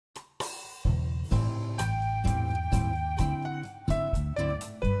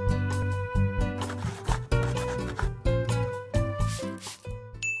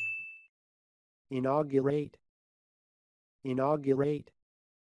inaugurate, inaugurate,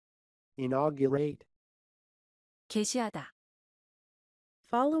 inaugurate. 개시하다.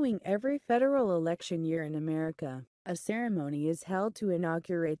 Following every federal election year in America, a ceremony is held to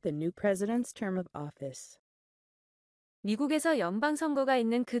inaugurate the new president's term of office. 미국에서 연방 선거가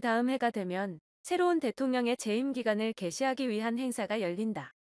있는 그 다음 해가 되면 새로운 대통령의 재임 기간을 개시하기 위한 행사가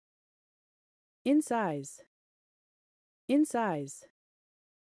열린다. Incise, incise,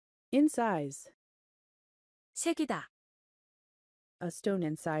 incise. 새기다. A stone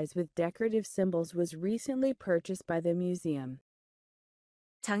incised with decorative symbols was recently purchased by the museum.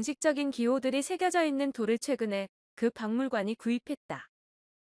 장식적인 기호들이 새겨져 있는 돌을 최근에 그 박물관이 구입했다.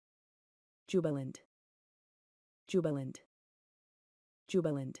 Jubilant, jubilant,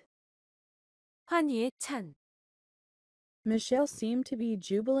 jubilant. 환희에 찬. Michelle seemed to be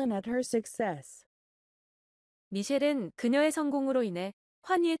jubilant at her success. 미셸은 그녀의 성공으로 인해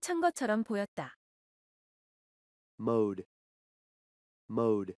환희에 찬 것처럼 보였다. Mode,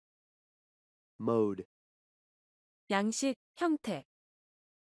 mode, mode. 양식, 형태.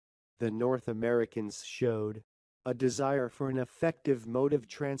 The North Americans showed a desire for an effective mode of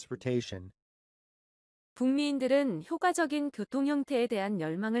transportation. 북미인들은 효과적인 교통 형태에 대한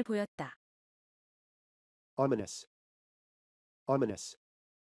열망을 보였다. Ominous, ominous,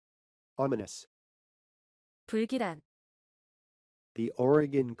 ominous. 불길한. The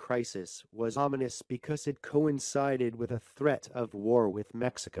Oregon crisis was ominous because it coincided with a threat of war with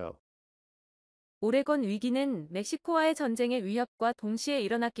Mexico. 오레곤 위기는 멕시코와의 전쟁의 위협과 동시에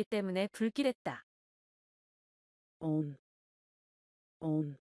일어났기 때문에 불길했다. Own,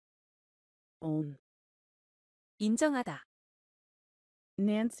 own, own. 인정하다.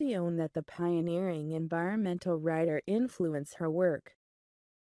 Nancy owned that the pioneering environmental writer influenced her work.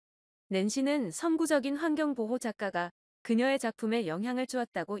 낸시는 선구적인 환경보호 작가가 그녀의 작품에 영향을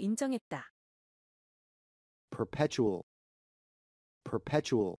주었다고 인정했다. Perpetual,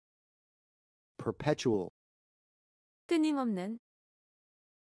 perpetual, perpetual. 끊임없는.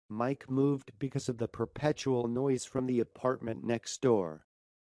 Mike moved because of the perpetual noise from the apartment next door.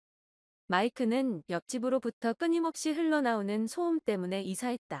 마이크는 옆집으로부터 끊임없이 흘러나오는 소음 때문에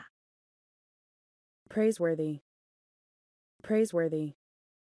이사했다. Praiseworthy, praiseworthy,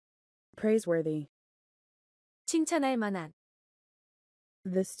 praiseworthy. 칭찬할 만한.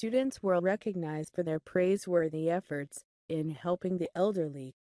 The students were recognized for their praiseworthy efforts in helping the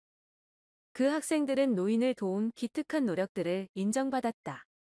elderly. 그 학생들은 노인을 도운 기특한 노력들을 인정받았다.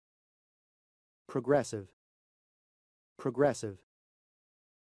 Progressive, progressive,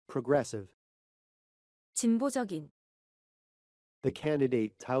 progressive. 진보적인. The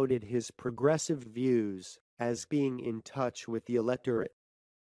candidate touted his progressive views as being in touch with the electorate.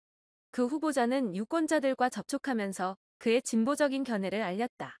 그 후보자는 유권자들과 접촉하면서 그의 진보적인 견해를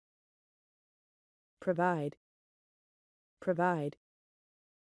알렸다. Provide, provide,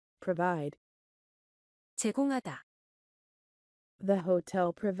 provide. 제공하다. The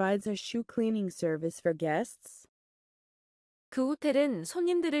hotel provides a shoe cleaning service for guests. 그 호텔은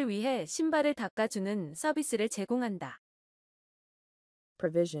손님들을 위해 신발을 닦아주는 서비스를 제공한다.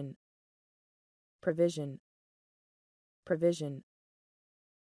 Provision, provision, provision.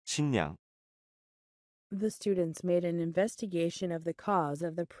 식량, The students made an investigation of the cause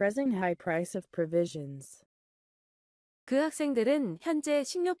of the present high price of provisions. 그 학생들은 현재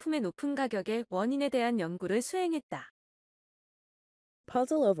식료품의 높은 가격의 원인에 대한 연구를 수행했다.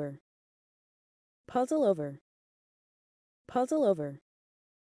 Puzzle over, puzzle over, puzzle over.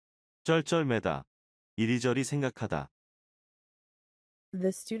 쩔쩔매다, 이리저리 생각하다. The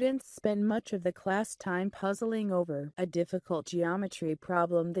students spent much of the class time puzzling over a difficult geometry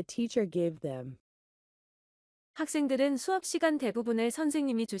problem the teacher gave them. 학생들은 수업 시간 대부분을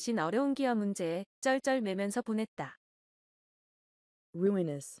선생님이 주신 어려운 기하 문제에 쩔쩔매면서 보냈다.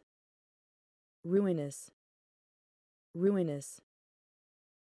 Ruinous, ruinous, ruinous.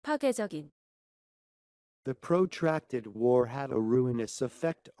 파괴적인. The protracted war had a ruinous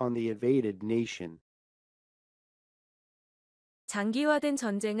effect on the invaded nation. 장기화된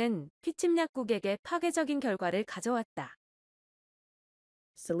전쟁은 피침략국에게 파괴적인 결과를 가져왔다.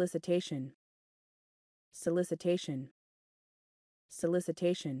 Solicitation, solicitation,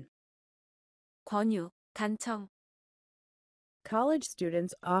 solicitation. 권유, 간청. College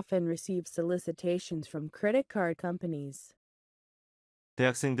students often receive solicitations from credit card companies.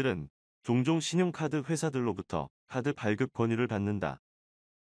 대학생들은 종종 신용카드 회사들로부터 카드 발급 권유를 받는다.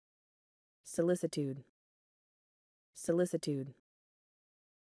 Solicitude, solicitude,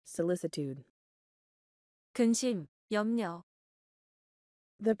 solicitude. 근심, 염려.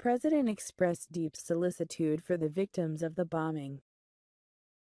 The president expressed deep solicitude for the victims of the bombing.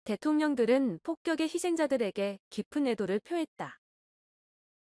 대통령들은 폭격의 희생자들에게 깊은 애도를 표했다.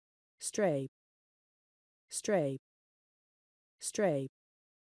 stray, stray, stray,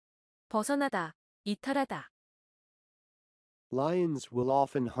 벗어나다, 이탈하다. Lions will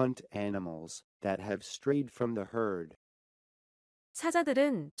often hunt animals that have strayed from the herd.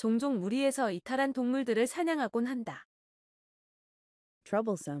 사자들은 종종 무리에서 이탈한 동물들을 사냥하곤 한다.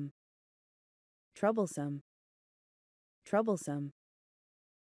 troublesome, troublesome, troublesome,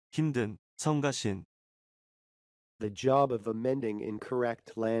 힘든, 성가신, The job of amending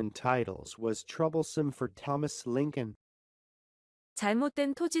incorrect land titles was troublesome for Thomas Lincoln.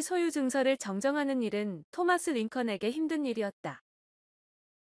 잘못된 토지 소유 증서를 정정하는 일은 토마스 링컨에게 힘든 일이었다.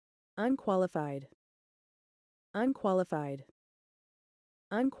 unqualified, unqualified,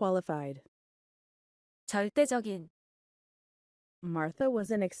 unqualified. 절대적인. Martha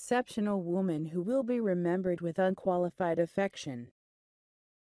was an exceptional woman who will be remembered with unqualified affection.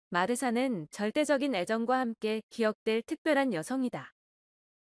 마르사는 절대적인 애정과 함께 기억될 특별한 여성이다.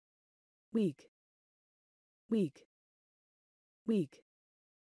 Weak, weak, weak.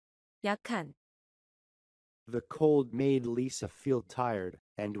 약한. The cold made Lisa feel tired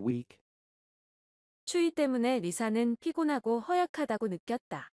and weak. 추위 때문에 리사는 피곤하고 허약하다고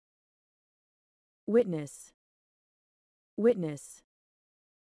느꼈다. Witness, witness,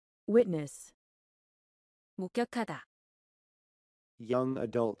 witness. 목격하다. Young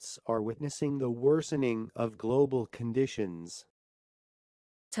adults are witnessing the worsening of global conditions.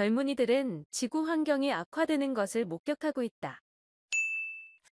 젊은이들은 지구 환경이 악화되는 것을 목격하고 있다.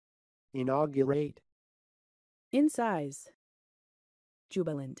 Inaugurate. Incise,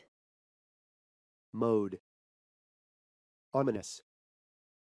 jubilant. Mode. Ominous.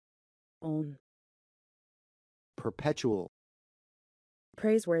 Own, Perpetual.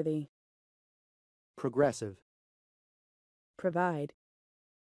 praiseworthy. Progressive. Provide,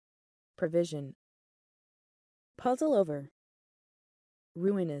 provision. Puzzle over,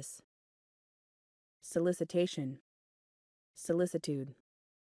 ruinous. Solicitation, solicitude.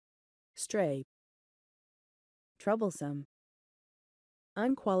 Stray, troublesome.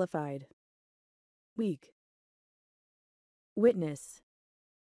 Unqualified, weak. Witness,